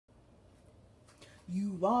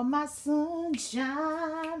You are my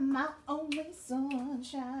sunshine, my only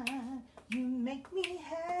sunshine. You make me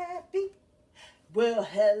happy. Well,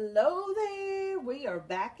 hello there. We are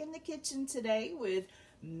back in the kitchen today with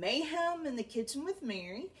Mayhem in the Kitchen with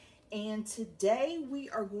Mary. And today we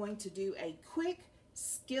are going to do a quick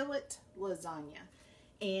skillet lasagna.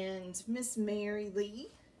 And Miss Mary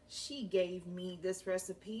Lee, she gave me this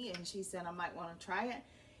recipe and she said I might want to try it.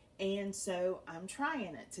 And so I'm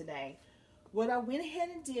trying it today. What I went ahead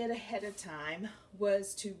and did ahead of time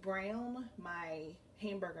was to brown my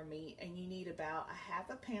hamburger meat, and you need about a half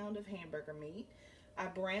a pound of hamburger meat. I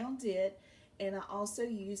browned it, and I also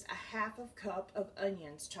used a half a cup of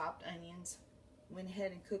onions, chopped onions. Went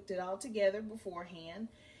ahead and cooked it all together beforehand.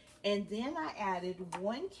 And then I added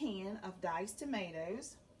 1 can of diced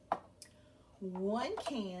tomatoes, 1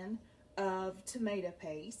 can of tomato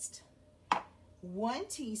paste, 1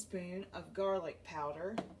 teaspoon of garlic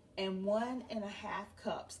powder, and 1.5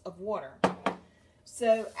 cups of water.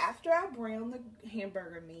 So after I browned the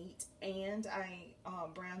hamburger meat and I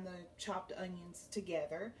browned the chopped onions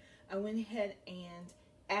together, I went ahead and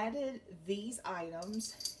added these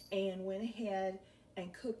items and went ahead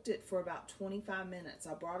and cooked it for about 25 minutes.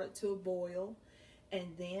 I brought it to a boil, and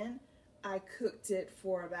then I cooked it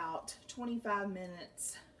for about 25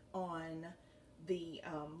 minutes on the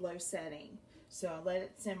low setting. So I let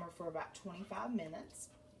it simmer for about 25 minutes.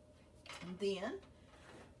 And then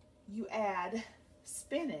you add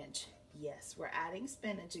spinach. Yes, we're adding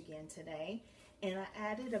spinach again today. And I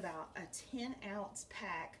added about a 10-ounce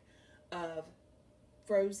pack of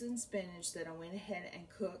frozen spinach that I went ahead and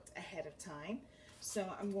cooked ahead of time. So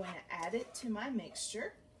I'm going to add it to my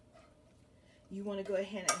mixture. You want to go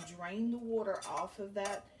ahead and drain the water off of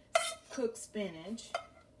that cooked spinach.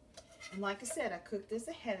 And like I said, I cooked this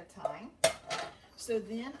ahead of time. So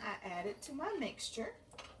then I add it to my mixture.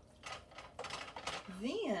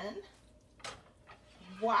 Then,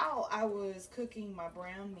 while I was cooking my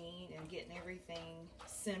brown meat and getting everything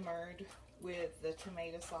simmered with the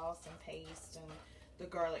tomato sauce and paste and the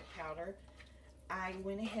garlic powder, I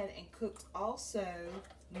went ahead and cooked also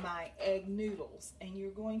my egg noodles. And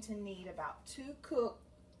you're going to need about 2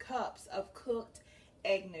 cups of cooked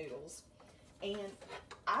egg noodles. And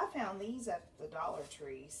I found these at the Dollar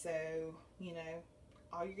Tree. So, you know,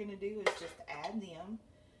 all you're going to do is just add them,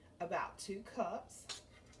 about 2 cups.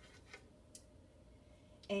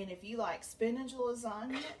 And if you like spinach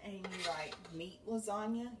lasagna and you like meat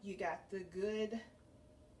lasagna, you got the good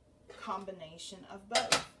combination of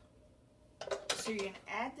both. So you're going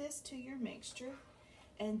to add this to your mixture,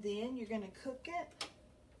 and then you're going to cook it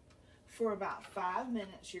for about 5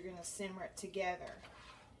 minutes. You're going to simmer it together.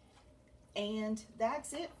 And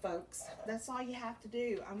that's it, folks. That's all you have to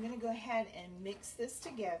do. I'm going to go ahead and mix this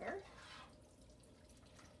together.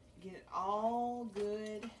 Get it all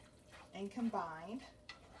good and combined.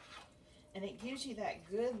 And it gives you that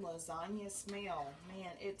good lasagna smell.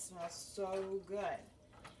 Man, it smells so good.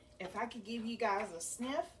 If I could give you guys a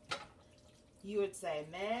sniff, you would say,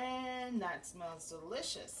 man, that smells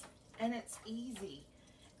delicious. And it's easy.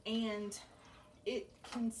 And it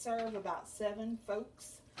can serve about 7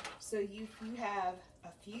 folks. So if you have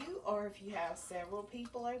a few, or if you have several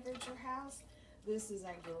people over at your house, this is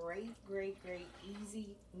a great, great, great, easy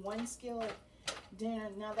 1 skillet dinner.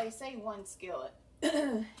 Now they say 1 skillet,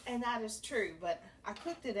 and that is true, but I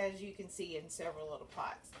cooked it, as you can see, in several little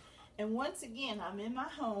pots. And once again, I'm in my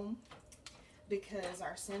home because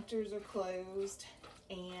our centers are closed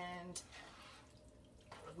and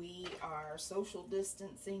we are social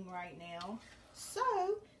distancing right now. So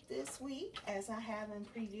this week, as I have in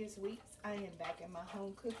previous weeks, I am back in my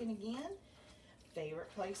home cooking again.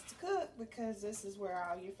 Favorite place to cook, because this is where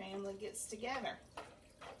all your family gets together.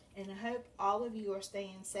 And I hope all of you are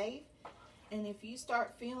staying safe. And if you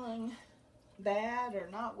start feeling bad or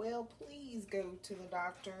not well, please go to the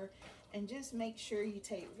doctor and just make sure you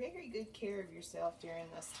take very good care of yourself during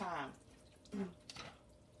this time.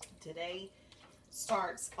 Today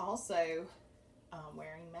starts also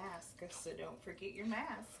wearing masks, so don't forget your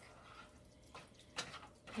mask.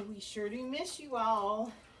 We sure do miss you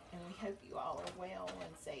all. And we hope you all are well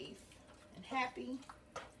and safe and happy.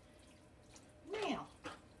 Now,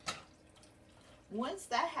 once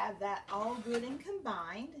I have that all good and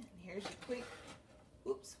combined, and here's a quick,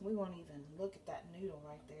 oops, we won't even look at that noodle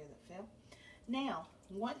right there that fell. Now,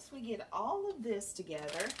 once we get all of this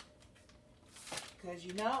together, because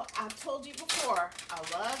you know, I've told you before,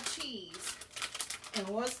 I love cheese. And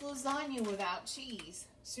what's lasagna without cheese?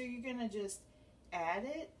 So you're going to just add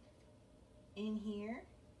it in here.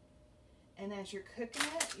 And as you're cooking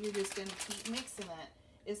it, you're just going to keep mixing it.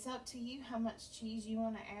 It's up to you how much cheese you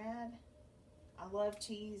want to add. I love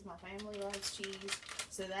cheese. My family loves cheese.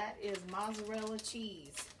 So that is mozzarella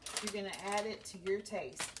cheese. You're going to add it to your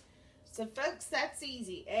taste. So folks, that's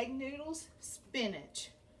easy. Egg noodles, spinach,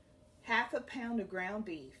 half a pound of ground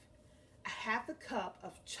beef, a half a cup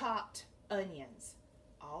of chopped onions,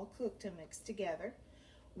 all cooked and mixed together,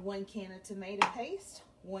 1 can of tomato paste,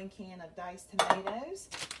 1 can of diced tomatoes,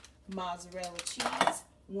 mozzarella cheese,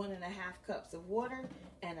 1.5 cups of water,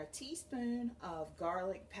 and a teaspoon of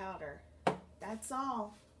garlic powder. That's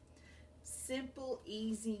all. Simple,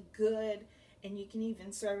 easy, good, and you can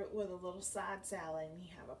even serve it with a little side salad and you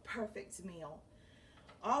have a perfect meal.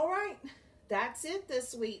 All right, that's it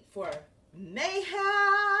this week for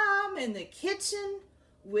Mayhem in the Kitchen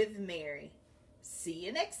with Mary. See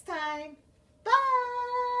you next time. Bye.